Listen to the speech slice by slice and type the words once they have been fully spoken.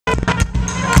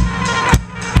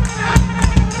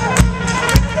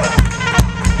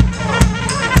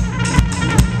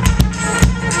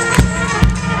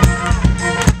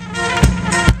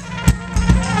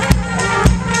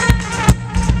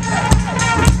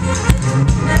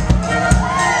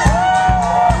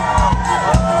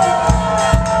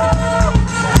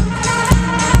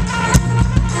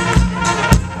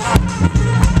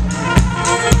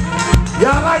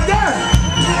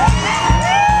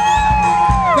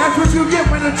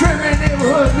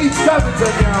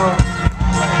Irvington, y'all.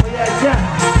 Oh, yeah, Jack.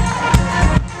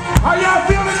 How y'all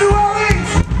feeling, New Orleans?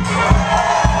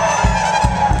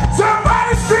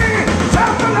 Somebody scream,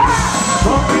 jump alive.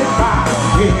 Walking by,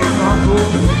 yeah, I'm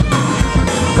going.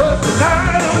 But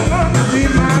tonight I'm gonna be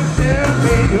myself,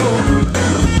 baby.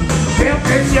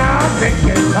 Tempting y'all,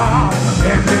 thinking hard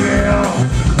in the air.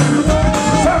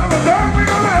 Son of a gun, we're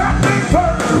gonna have big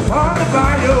fun on the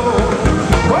bayou.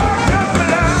 Walk up the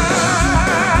line.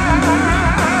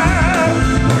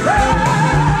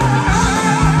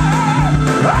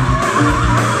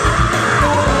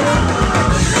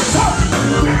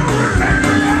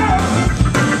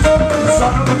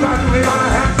 Son of a gun, we're gonna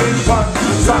have big fun.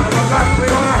 Son of a gun, we're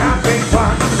gonna have big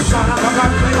fun. Son of a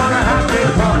gun, we're gonna have big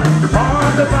fun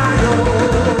on the bayou.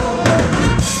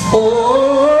 Oh.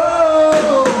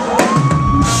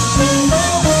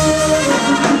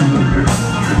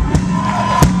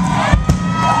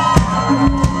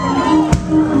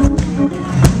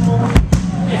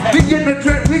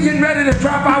 We getting ready to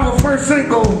drop our first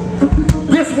single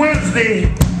this Wednesday,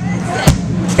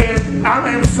 and I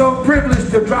am so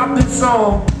privileged to drop this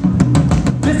song.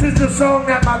 This is the song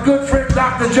that my good friend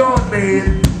Dr. John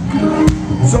made,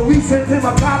 so we sent him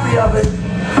a copy of it.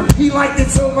 He liked it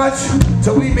so much,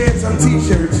 so we made some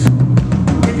t-shirts.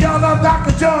 If y'all love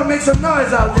Dr. John, make some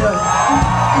noise out there.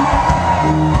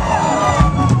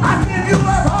 I said if you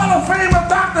love Hall of Fame of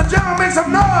Dr. John, make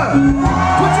some noise.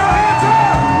 Put your hands up.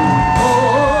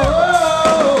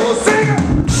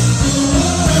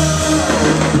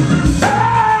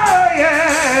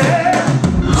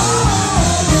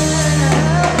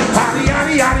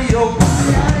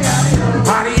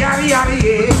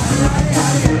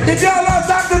 If y'all love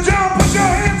Dr. John, put your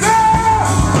hands up!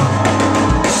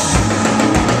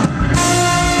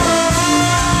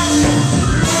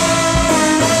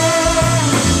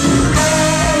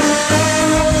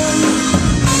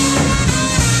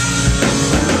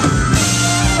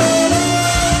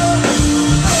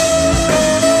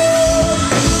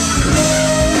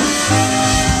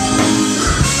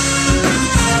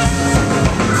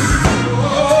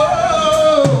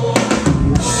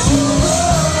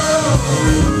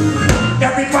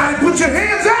 Everybody put your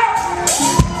hands up!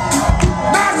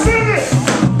 Now sing it!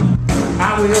 I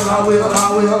will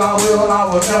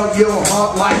melt your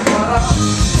heart like butter.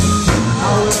 I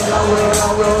will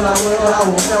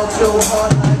melt your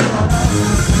heart like butter.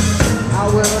 I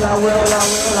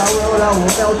will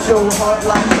melt your heart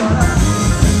like butter.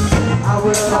 I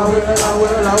will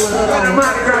Where the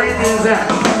Mardi Gras Indians at?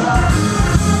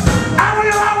 I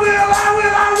will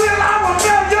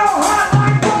melt your heart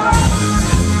like butter.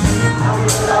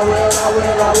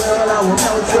 I will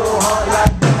melt your heart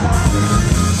like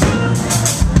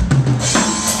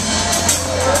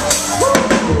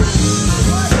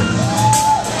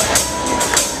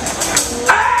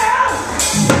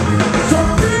some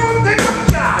people think I'm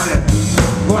jolly,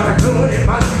 but I could if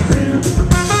I did.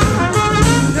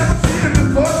 Never seen it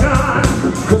before, John,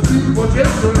 'cause people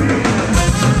just believe.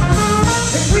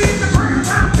 It's reason to bring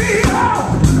my feet off.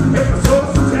 It's a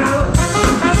source of talent.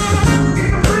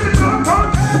 Even pretty good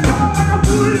contact, like a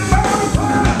fool in my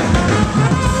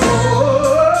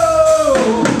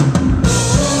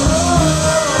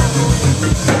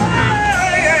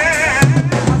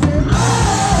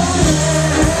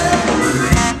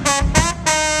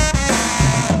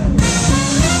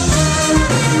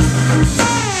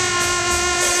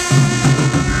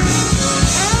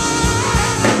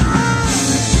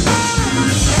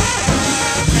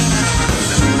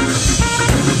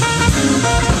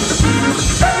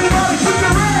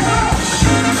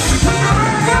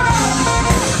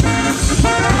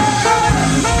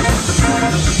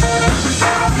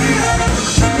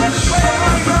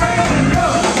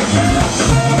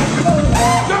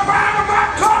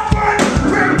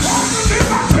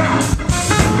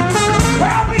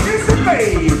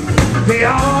they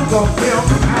all gon' feel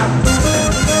me out.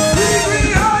 Leave me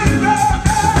all you know.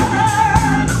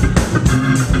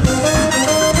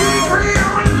 Leave me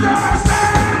on the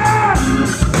doorstep.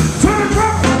 To the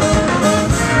top.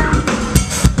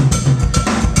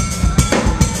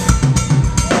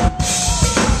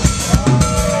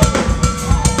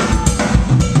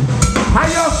 How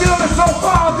y'all feeling so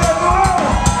far?